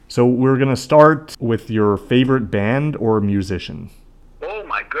So we're going to start with your favorite band or musician. Oh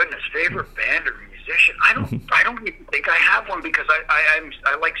my goodness, favorite band or musician? I don't even think I have one because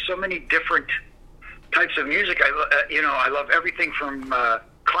I like so many different types of music. I love everything from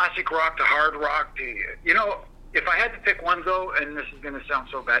classic rock to hard rock to, if I had to pick one though, and this is going to sound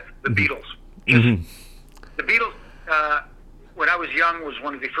so bad, the Beatles. The Beatles, when I was young, was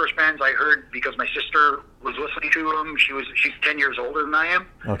one of the first bands I heard because my sister was listening to them. She's 10 years older than I am.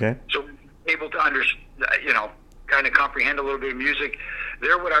 Okay. So able to understand, kind of comprehend a little bit of music. They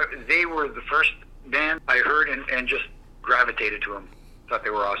were the first band I heard and just gravitated to them. Thought they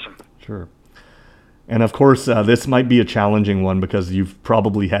were awesome. Sure. And of course, this might be a challenging one because you've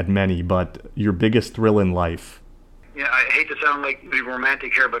probably had many, but your biggest thrill in life? Yeah, I hate to sound like the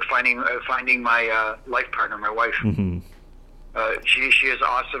romantic here, but finding my life partner, my wife. Mm-hmm. She is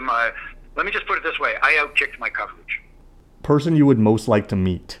awesome. Let me just put it this way: I outkicked my coverage. Person you would most like to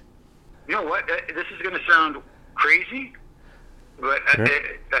meet? You know what? This is going to sound crazy, but Sure.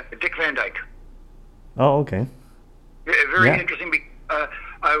 Dick Van Dyke. Oh, okay. Very interesting.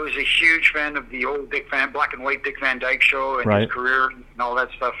 I was a huge fan of the old black and white Dick Van Dyke show and Right. his career and all that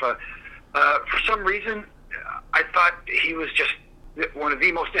stuff. For some reason, I thought he was just one of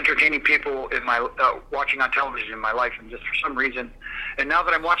the most entertaining people in my watching on television in my life, and just for some reason. And now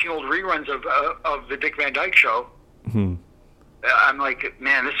that I'm watching old reruns of the Dick Van Dyke show, Mm-hmm. I'm like,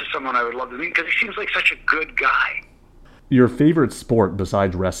 man, this is someone I would love to meet because he seems like such a good guy. Your favorite sport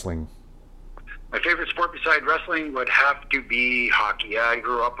besides wrestling? My favorite sport besides wrestling would have to be hockey. I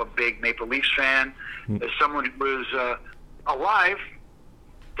grew up a big Maple Leafs fan. As someone who was alive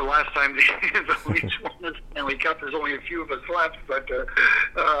the last time the Leafs won the Stanley Cup, there's only a few of us left. But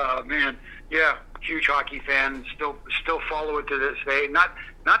man, yeah, huge hockey fan. Still follow it to this day. Not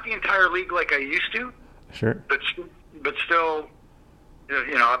the entire league like I used to. Sure. But still,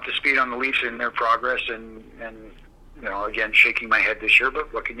 up to speed on the Leafs and their progress, and again, shaking my head this year.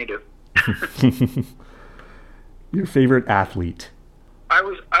 But what can you do? Your favorite athlete? I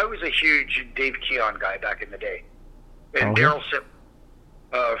was a huge Dave Keon guy back in the day, and Okay. Daryl Sipp.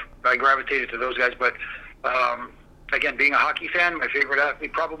 I gravitated to those guys, but again, being a hockey fan, my favorite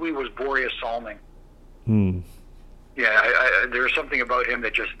athlete probably was Boreas Salming. Yeah, there was something about him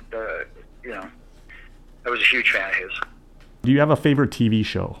that just, I was a huge fan of his. Do you have a favorite TV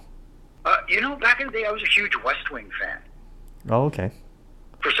show? Back in the day, I was a huge West Wing fan. Oh, okay.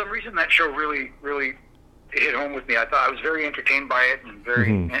 For some reason, that show really, really hit home with me. I thought I was very entertained by it, and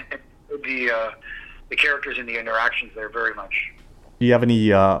and the characters and the interactions there very much. Do you have any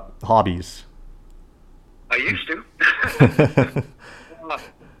hobbies? I used to.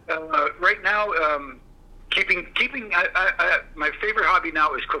 Right now, keeping. My favorite hobby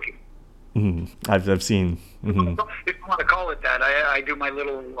now is cooking. I've seen. If you want to call it that, I do my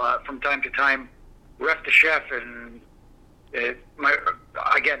little from time to time, ref to chef, and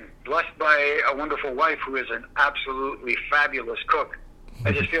again, blessed by a wonderful wife who is an absolutely fabulous cook.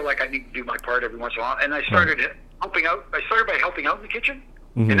 I just feel like I need to do my part every once in a while, and I started helping out. I started by helping out in the kitchen,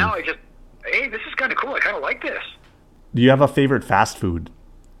 and now hey, this is kind of cool. I kind of like this. Do you have a favorite fast food?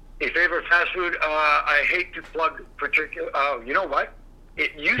 A favorite fast food? I hate to plug particular. You know what?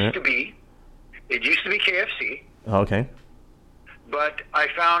 It used to be KFC. Okay. But I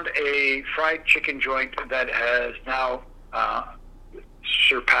found a fried chicken joint that has now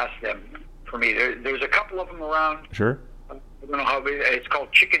surpassed them for me. There's a couple of them around. Sure. I don't know how big. It's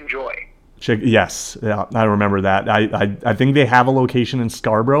called Chicken Joy. Yes, yeah, I remember that. I think they have a location in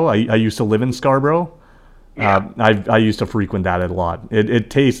Scarborough. I used to live in Scarborough. Yeah. I used to frequent that a lot. It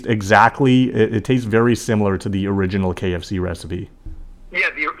tastes it tastes very similar to the original KFC recipe. Yeah,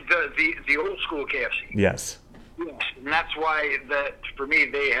 the old school KFC. Yes. Yes, and that's why for me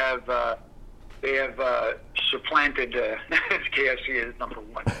they have supplanted KFC as number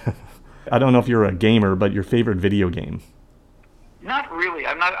one. I don't know if you're a gamer, but your favorite video game? Not really.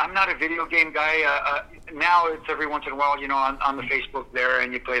 I'm not a video game guy. Now it's every once in a while, on the Facebook there,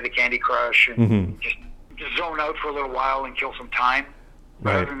 and you play the Candy Crush and just zone out for a little while and kill some time. But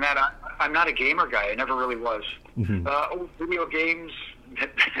Right. other than that, I'm not a gamer guy. I never really was. Old video games,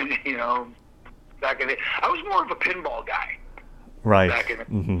 back in the I was more of a pinball guy. Right. Back in the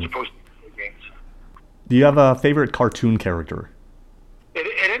supposed to be games. Do you have a favorite cartoon character?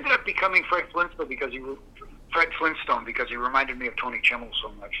 It ended up becoming Fred Flintstone because he reminded me of Tony Chimmel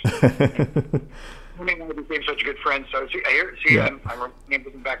so much. We became such good friends. So I'm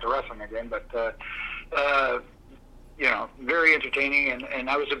getting back to wrestling again, but very entertaining, and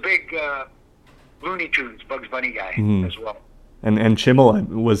I was a big Looney Tunes, Bugs Bunny guy as well. And Chimmel,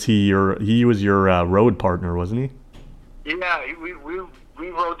 was he was your road partner, wasn't he? Yeah, we we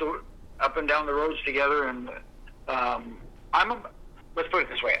rode up and down the roads together, and let's put it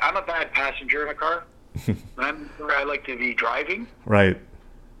this way: I'm a bad passenger in a car. I like to be driving. Right.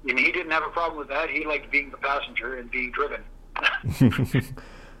 And he didn't have a problem with that. He liked being the passenger and being driven.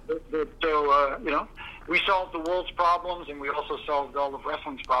 So, we solved the world's problems, and we also solved all of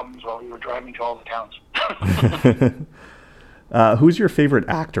wrestling's problems while we were driving to all the towns. Who's your favorite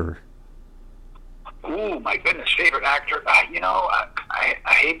actor? Ooh, my goodness, favorite actor. I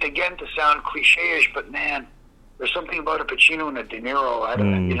hate again to sound cliche-ish, but man, there's something about a Pacino and a De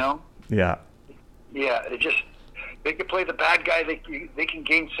Niro. Yeah. Yeah, they can play the bad guy. They can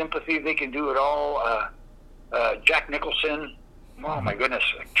gain sympathy. They can do it all. Jack Nicholson. Oh my goodness,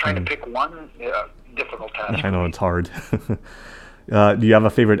 trying to pick one, difficult task. I know it's hard. Do you have a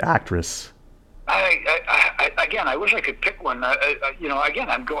favorite actress? I wish I could pick one.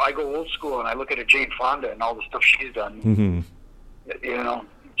 I go old school and I look at a Jane Fonda and all the stuff she's done. Mm-hmm.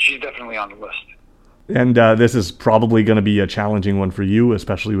 She's definitely on the list. And this is probably going to be a challenging one for you,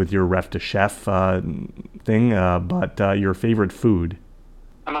 especially with your Ref to Chef thing. But your favorite food?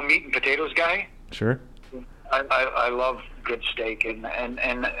 I'm a meat and potatoes guy. Sure. I love good steak, and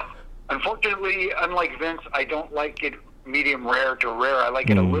unfortunately, unlike Vince, I don't like it medium rare to rare. I like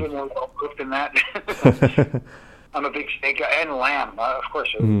it a little more well cooked than that. I'm a big steak guy, and lamb, of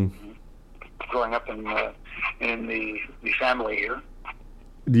course. Growing up in the family here.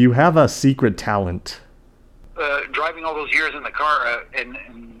 Do you have a secret talent? Driving all those years in the car, and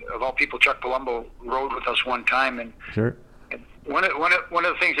of all people, Chuck Palumbo rode with us one time, and sure. And one of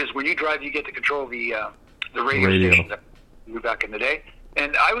the things is when you drive, you get to control the radio station back in the day.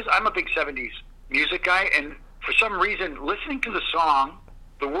 And I'm a big 70s music guy, and for some reason, listening to the song,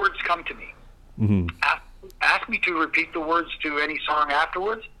 the words come to me. Mm-hmm. Ask me to repeat the words to any song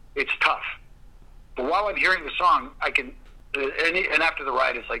afterwards, it's tough. But while I'm hearing the song, I can. And after the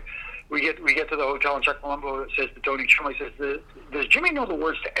ride, it's like we get to the hotel, and Chuck Palumbo says to Tony Chumley, says, "Does Jimmy know the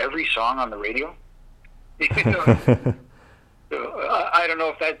words to every song on the radio?" So, I don't know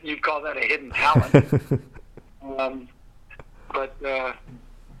if that you'd call that a hidden talent. But that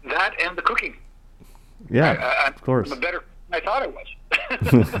and the cooking. Yeah, of course. I'm better than I thought I was.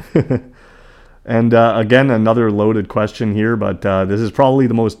 And again, another loaded question here, but this is probably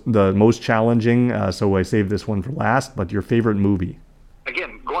the most challenging. So I saved this one for last. But your favorite movie?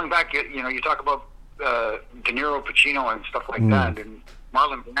 Again, going back, you talk about De Niro, Pacino, and stuff like that, and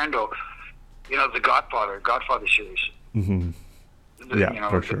Marlon Brando. The Godfather series. Mm-hmm. Yeah,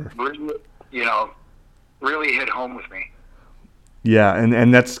 for sure. Really hit home with me. Yeah,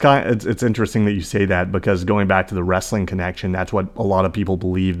 and that's it's interesting that you say that, because going back to the wrestling connection, that's what a lot of people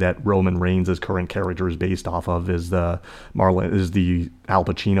believe that Roman Reigns' current character is based off of, is the Al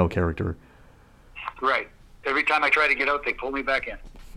Pacino character. Right. Every time I try to get out, they pull me back in.